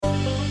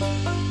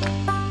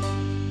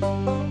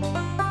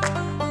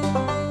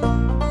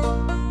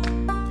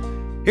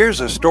Here's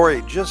a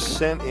story just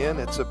sent in.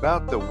 It's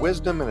about the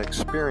wisdom and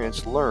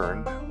experience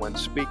learned when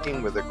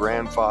speaking with a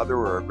grandfather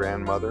or a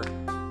grandmother.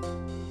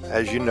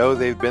 As you know,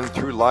 they've been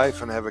through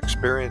life and have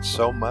experienced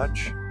so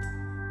much.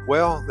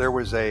 Well, there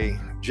was a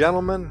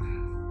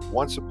gentleman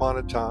once upon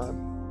a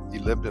time. He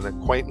lived in a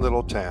quaint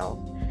little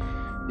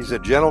town. He's a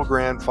gentle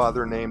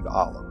grandfather named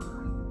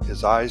Oliver.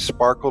 His eyes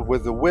sparkled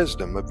with the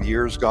wisdom of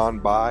years gone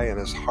by, and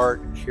his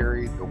heart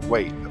carried the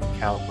weight of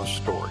countless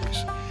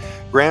stories.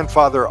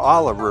 Grandfather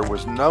Oliver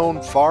was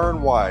known far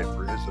and wide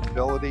for his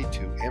ability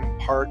to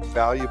impart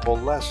valuable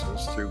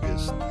lessons through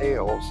his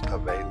tales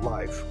of a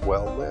life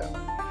well lived.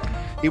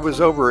 He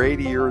was over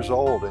 80 years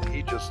old, and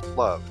he just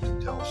loved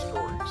to tell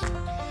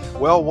stories.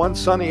 Well, one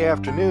sunny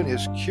afternoon,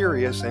 his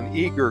curious and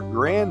eager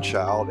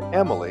grandchild,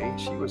 Emily,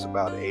 she was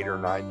about 8 or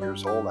 9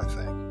 years old, I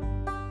think,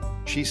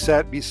 she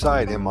sat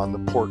beside him on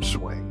the porch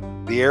swing.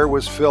 The air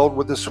was filled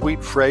with the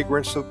sweet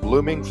fragrance of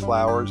blooming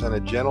flowers, and a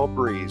gentle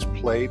breeze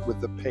played with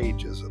the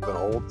pages of an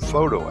old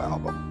photo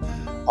album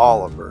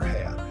Oliver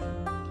had.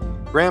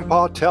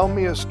 "Grandpa, tell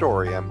me a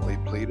story," Emily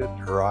pleaded,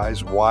 her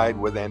eyes wide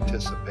with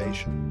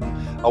anticipation.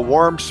 A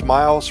warm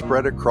smile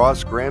spread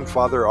across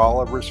Grandfather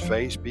Oliver's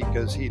face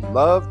because he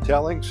loved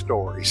telling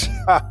stories.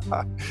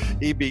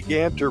 He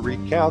began to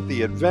recount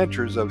the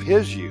adventures of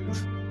his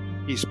youth.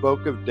 He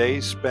spoke of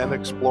days spent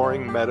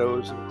exploring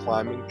meadows and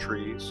climbing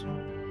trees,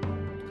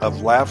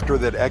 of laughter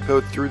that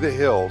echoed through the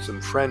hills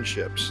and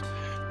friendships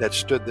that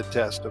stood the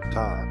test of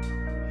time.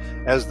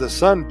 As the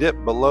sun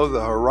dipped below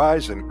the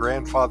horizon,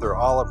 Grandfather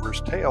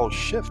Oliver's tale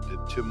shifted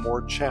to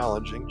more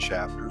challenging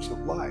chapters of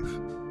life.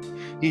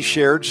 He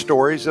shared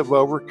stories of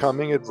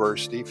overcoming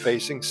adversity,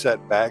 facing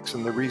setbacks,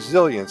 and the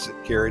resilience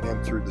that carried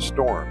him through the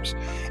storms.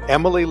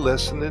 Emily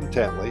listened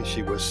intently.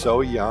 She was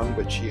so young,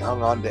 but she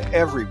hung on to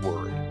every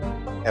word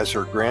as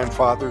her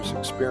grandfather's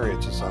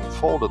experiences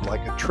unfolded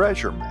like a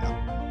treasure map,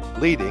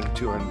 leading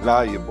to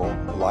invaluable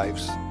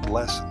life's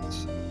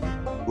lessons.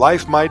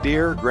 Life, my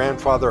dear,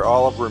 Grandfather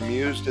Oliver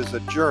mused, is a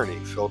journey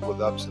filled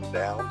with ups and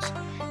downs.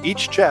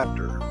 Each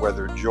chapter,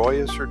 whether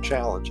joyous or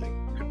challenging,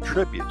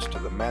 contributes to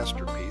the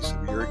masterpiece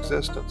of your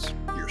existence.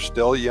 You're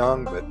still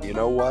young, but you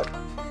know what?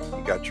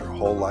 You got your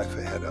whole life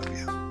ahead of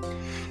you.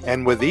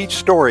 And with each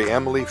story,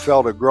 Emily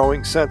felt a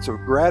growing sense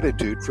of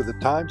gratitude for the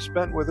time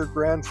spent with her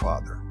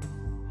grandfather.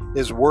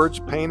 His words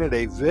painted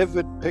a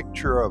vivid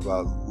picture of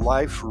a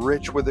life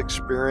rich with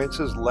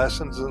experiences,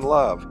 lessons, and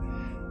love.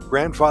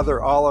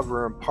 Grandfather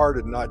Oliver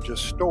imparted not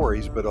just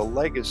stories, but a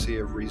legacy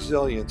of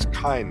resilience,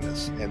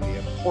 kindness, and the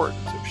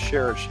importance of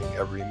cherishing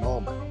every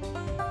moment.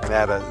 And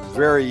at a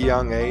very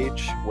young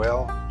age,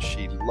 well,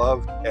 she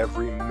loved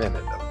every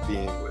minute of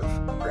being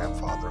with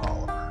Grandfather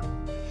Oliver.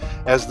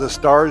 As the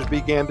stars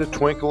began to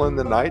twinkle in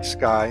the night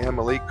sky,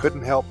 Emily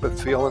couldn't help but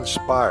feel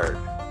inspired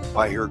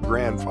by her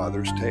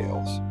grandfather's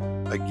tales.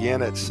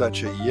 Again, at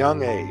such a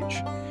young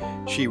age,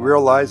 she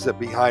realized that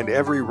behind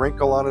every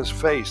wrinkle on his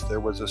face, there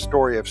was a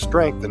story of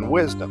strength and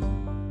wisdom.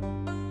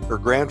 Her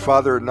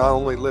grandfather had not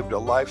only lived a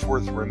life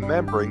worth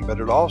remembering, but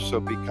had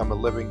also become a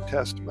living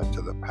testament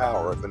to the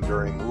power of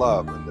enduring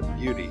love and the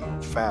beauty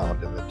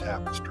found in the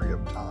tapestry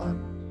of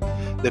time.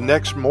 The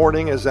next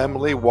morning, as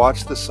Emily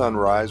watched the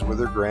sunrise with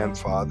her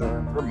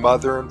grandfather, her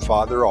mother and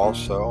father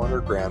also, and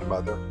her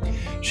grandmother,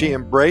 she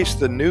embraced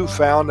the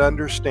newfound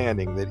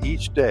understanding that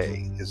each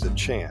day is a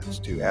chance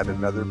to add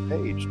another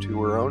page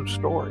to her own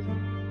story.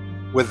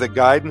 With the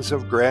guidance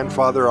of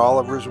Grandfather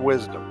Oliver's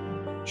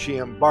wisdom, she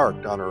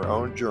embarked on her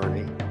own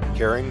journey,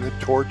 carrying the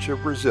torch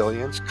of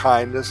resilience,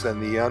 kindness,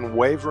 and the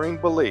unwavering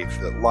belief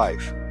that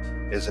life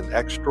is an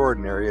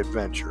extraordinary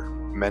adventure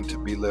meant to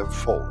be lived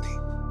fully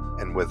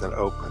and with an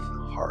open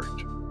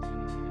heart.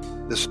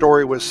 The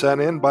story was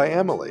sent in by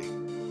Emily.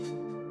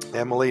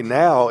 Emily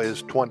now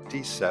is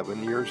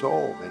 27 years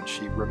old, and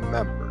she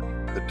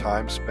remembered the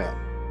time spent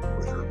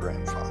with her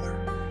grandfather.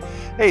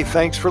 Hey,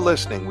 thanks for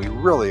listening. We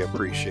really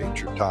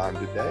appreciate your time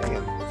today.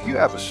 And if you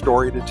have a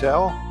story to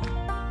tell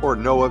or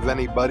know of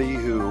anybody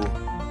who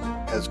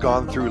has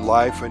gone through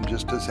life and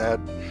just has had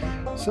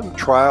some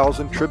trials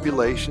and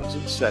tribulations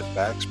and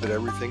setbacks, but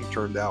everything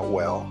turned out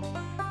well,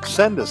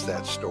 send us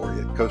that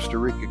story at Costa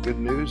Rica Good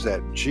News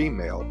at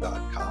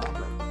gmail.com,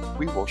 and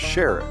we will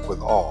share it with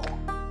all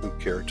who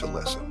care to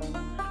listen.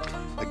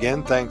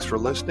 Again, thanks for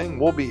listening.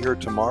 We'll be here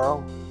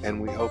tomorrow,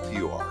 and we hope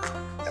you are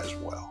as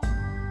well.